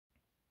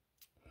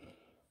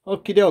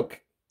Okie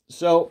doke.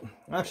 So,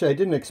 actually, I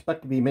didn't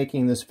expect to be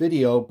making this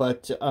video,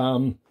 but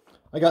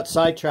I got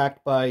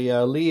sidetracked by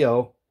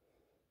Leo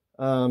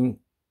putting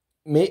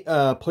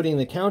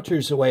the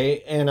counters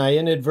away, and I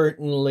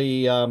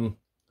inadvertently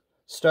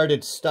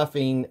started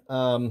stuffing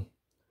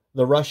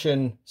the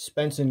Russian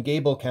Spence and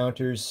Gabel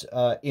counters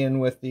in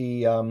with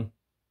the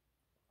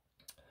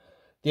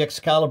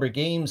Excalibur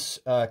Games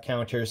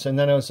counters, and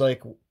then I was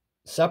like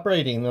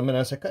separating them, and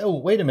I was like, oh,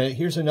 wait a minute,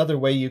 here's another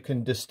way you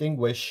can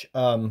distinguish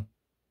the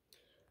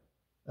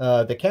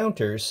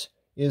counters,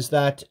 is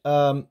that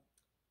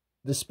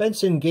the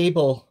Spence and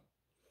Gabel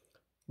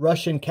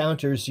Russian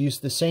counters use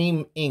the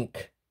same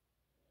ink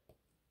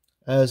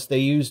as they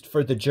used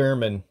for the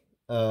German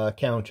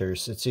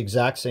counters. It's the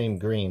exact same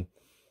green.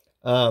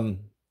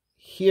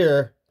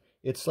 Here,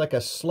 it's like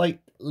a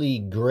slightly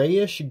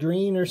grayish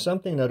green or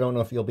something. I don't know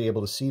if you'll be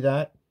able to see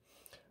that.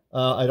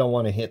 I don't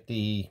want to hit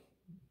the...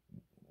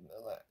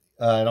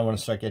 I don't want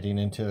to start getting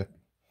into...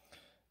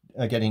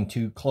 getting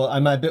too close.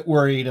 I'm a bit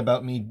worried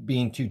about me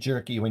being too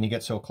jerky when you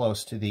get so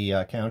close to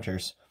the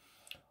counters.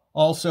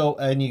 Also,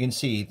 and you can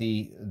see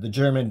the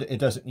German, it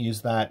doesn't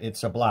use that.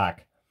 It's a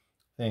black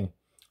thing.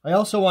 I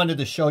also wanted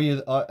to show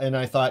you, and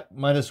I thought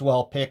might as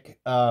well pick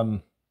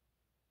the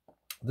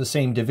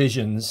same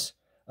divisions,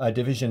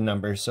 division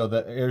numbers. So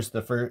there's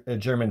the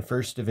German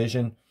first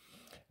division,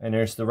 and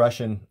there's the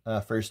Russian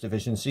first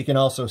division. So you can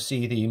also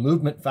see the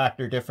movement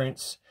factor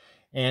difference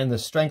and the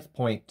strength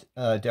point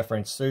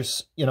difference.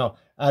 There's, you know,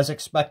 as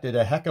expected,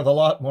 a heck of a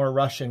lot more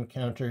Russian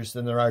counters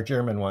than there are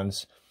German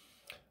ones.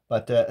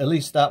 But at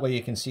least that way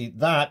you can see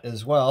that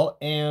as well.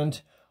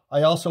 And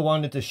I also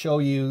wanted to show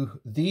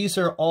you, these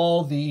are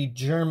all the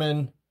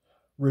German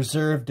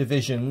reserve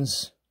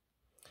divisions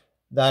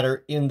that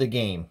are in the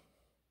game.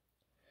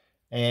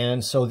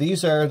 And so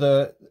these are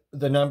the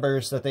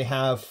numbers that they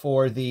have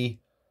for the,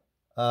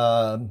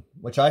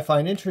 which I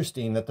find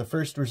interesting, that the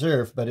first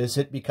reserve, but is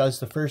it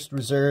because the first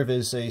reserve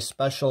is a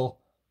special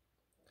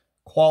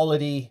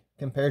quality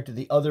compared to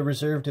the other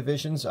reserve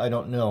divisions? I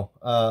don't know.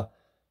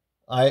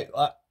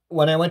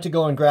 When I went to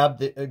go and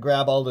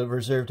grab all the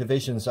reserve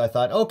divisions, I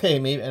thought, okay,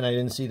 maybe, and I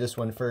didn't see this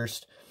one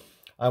first.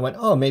 I went,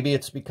 oh, maybe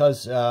it's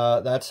because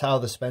that's how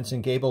the Spence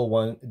and Gabel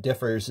one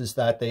differs, is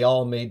that they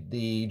all made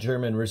the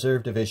German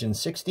reserve division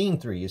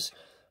 16 threes,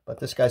 but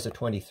this guy's a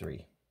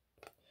 23.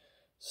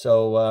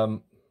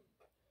 So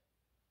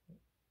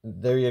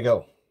there you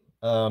go.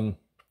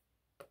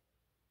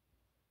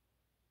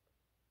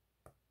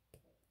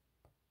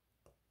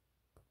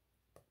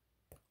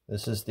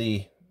 This is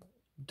the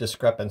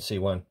discrepancy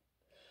one.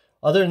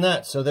 Other than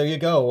that, so there you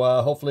go.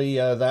 Hopefully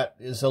that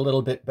is a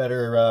little bit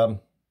better,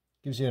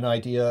 gives you an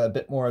idea, a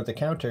bit more of the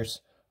counters.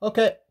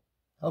 Okay,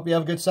 hope you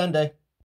have a good Sunday.